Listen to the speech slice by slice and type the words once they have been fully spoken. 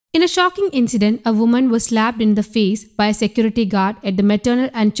In a shocking incident, a woman was slapped in the face by a security guard at the Maternal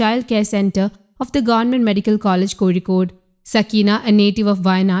and Child Care Center of the Govt Medical College, Kozhikode. Sakina, a native of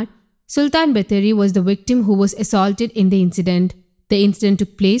Wayanad Sultan Bathery, was the victim who was assaulted in the incident. The incident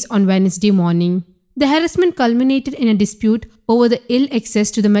took place on Wednesday morning. The harassment culminated in a dispute over the ill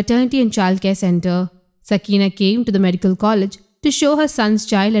access to the maternity and child care center. Sakina came to the medical college to show her son's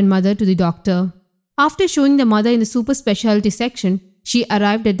child and mother to the doctor. After showing the mother in the super specialty section, she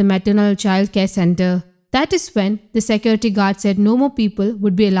arrived at the maternal child care center. That is when the security guard said no more people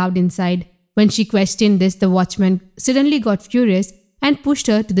would be allowed inside. When she questioned this, the watchman suddenly got furious and pushed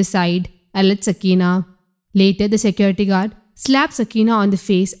her to the side, alleged Sakina. Later, the security guard slapped Sakina on the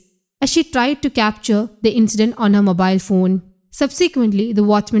face as she tried to capture the incident on her mobile phone. Subsequently, the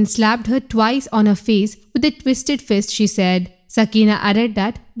watchman slapped her twice on her face with a twisted fist, she said. Sakina added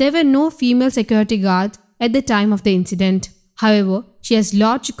that there were no female security guards at the time of the incident. However, she has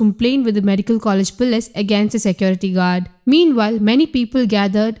lodged a complaint with the medical college police against the security guard. Meanwhile, many people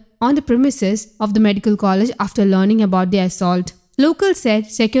gathered on the premises of the medical college after learning about the assault. Locals said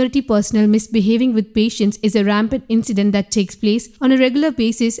security personnel misbehaving with patients is a rampant incident that takes place on a regular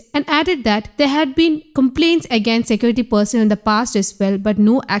basis, and added that there had been complaints against security personnel in the past as well, but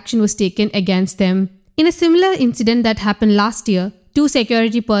no action was taken against them. In a similar incident that happened last year, 2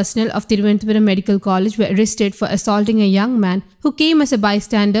 security personnel of Thiruvananthapuram Medical College were arrested for assaulting a young man who came as a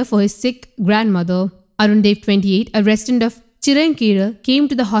bystander for his sick grandmother. Arun Dev, 28, a resident of Chirayinkeezhu, came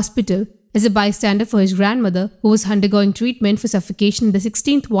to the hospital as a bystander for his grandmother who was undergoing treatment for suffocation in the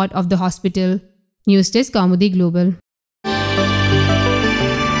 16th ward of the hospital. News Desk, Kaumudy Global.